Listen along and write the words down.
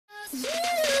What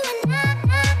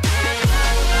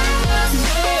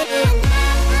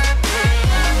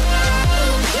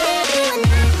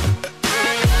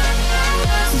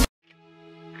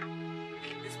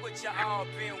y'all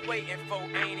been waiting for,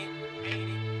 ain't it?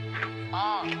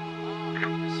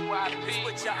 This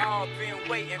what y'all been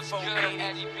waiting for, ain't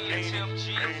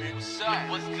it? What's up?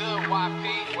 What's good,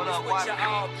 YP? What up, YP? What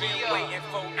y'all been waiting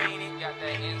for, ain't it? Got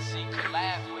that NC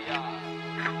collab for y'all.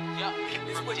 Yup.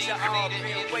 This what y'all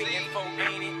been waiting for,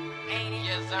 ain't it?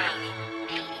 Yes, sir.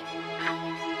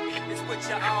 This what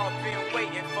y'all been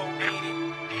waiting for, ain't it?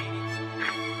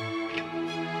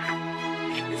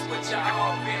 This what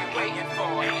y'all been waiting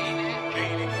for, ain't it?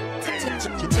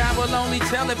 Time will only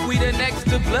tell if we the next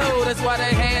to blow. That's why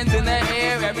they hands in the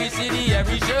air, every city,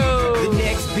 every show. The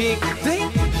next big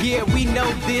thing, yeah, we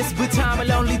know this, but time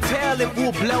will only tell if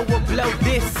we'll blow or blow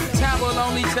this. Time will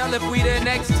only tell if we the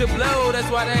next to blow. That's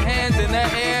why the hands in the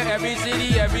air, every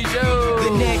city, every show.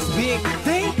 The next big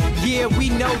thing, yeah, we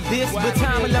know this, but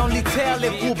time will only tell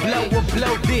if we'll blow or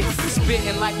blow this.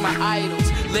 Spitting like my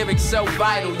idols, lyrics so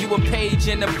vital. You a page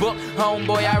in the book,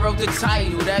 homeboy, I wrote the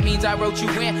title. That means I wrote you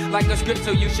in like a script,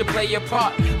 so you should play your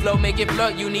part. Flow make it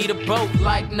float, you need a boat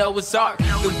like Noah's Ark.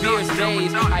 The beer's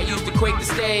days, I used to quake the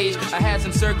stage. I had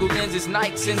some circle lenses,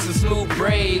 Nikes, and some smooth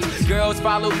braids. Girls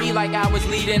followed me like I was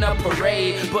leading a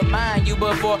parade. But mind you,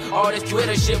 before all this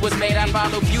Twitter shit was made, I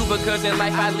followed you because in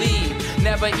life I lead.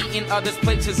 Never eating others'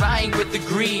 plates, cause I ain't with the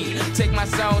greed. Take my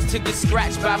songs to get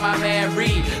scratched by my man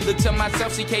Reed. Look to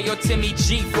myself, CK or Timmy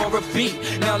G for a beat.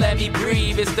 Now let me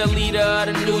breathe, it's the leader of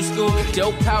the new school.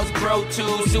 Dope House Pro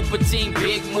 2, super team,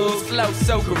 big moves, flow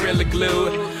so gorilla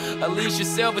glue. Alicia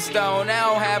Silverstone, I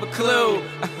don't have a clue.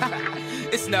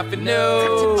 It's nothing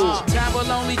new. Time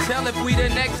will only tell if we the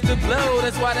next to blow.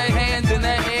 That's why they hands in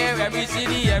the air, every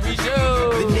city, every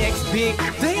show. The next big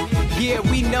thing, yeah,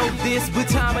 we know this, but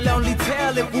time will only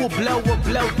tell if we'll blow or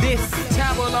blow this.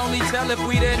 Time will only tell if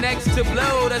we the next to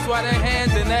blow. That's why the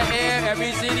hands in the air,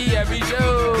 every city, every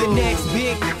show. The next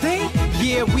big thing,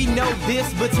 yeah, we know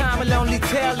this, but time will only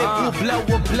tell if we'll blow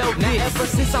or blow this. Now ever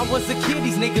since I was a kid,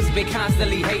 these niggas been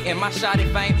constantly hating my shot at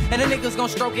fame. And the niggas gon'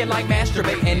 stroke it like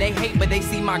masturbate. And they hate, but they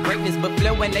see my greatness. But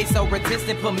flow and they so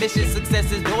resistant. Permission,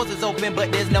 successes, doors is open,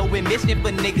 but there's no admission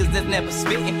for niggas that's never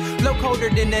spitting. Flow colder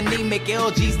than anemic,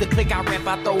 LG's the click I rap.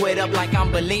 I throw it up like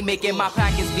I'm bulimic. And my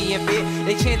pockets being fit,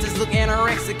 they chances look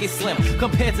anorexic and slim.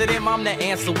 Compared to them, I'm the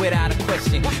answer without a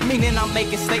question. Meaning I'm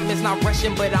making statements, not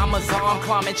rushing, but I'm a czar. I'm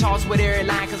climbing charts with every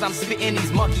line, cause I'm spitting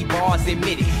these monkey bars,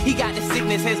 admit it. He got the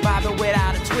sickness, his vibing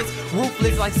without a twist.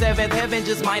 Ruthless like seventh heaven,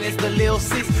 just minus the lil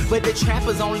sis. But the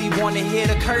trappers only wanna hear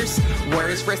the curse.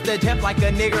 Words fresh to death like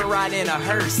a nigga riding a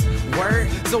hearse. Word,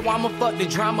 so I'ma fuck the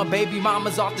drama. Baby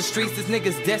mamas off the streets, this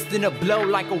nigga's destined to blow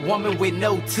like a woman with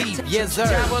no teeth. Yes sir.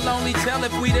 Time will only tell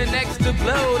if we the next to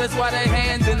blow. That's why they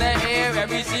hands in the air,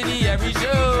 every city, every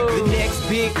show. The next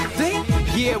big thing,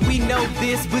 yeah, we know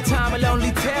this, but time will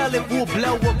only tell if we'll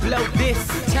blow or blow this.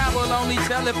 Time will only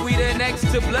tell if we the next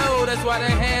to blow. That's why the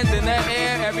hands in the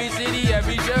air, every city,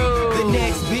 every show. The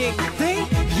next big thing,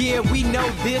 yeah, we know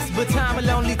this, but time will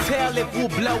only tell if we'll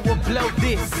blow or blow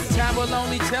this. Time will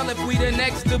only tell if we the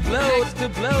next to blow.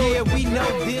 Yeah, we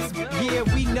know this, yeah,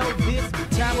 we know this.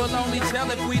 Time will only tell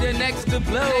if we the next to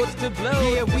blow.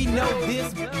 Yeah, we know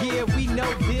this, yeah, we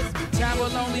know this. Time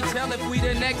will only tell if we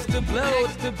the next to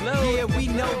blow. Yeah, we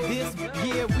know this,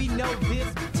 yeah, we know this.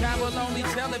 Time will only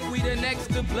tell if we the next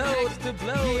to blow.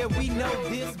 Yeah, we know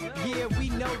this, yeah, we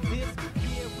know this.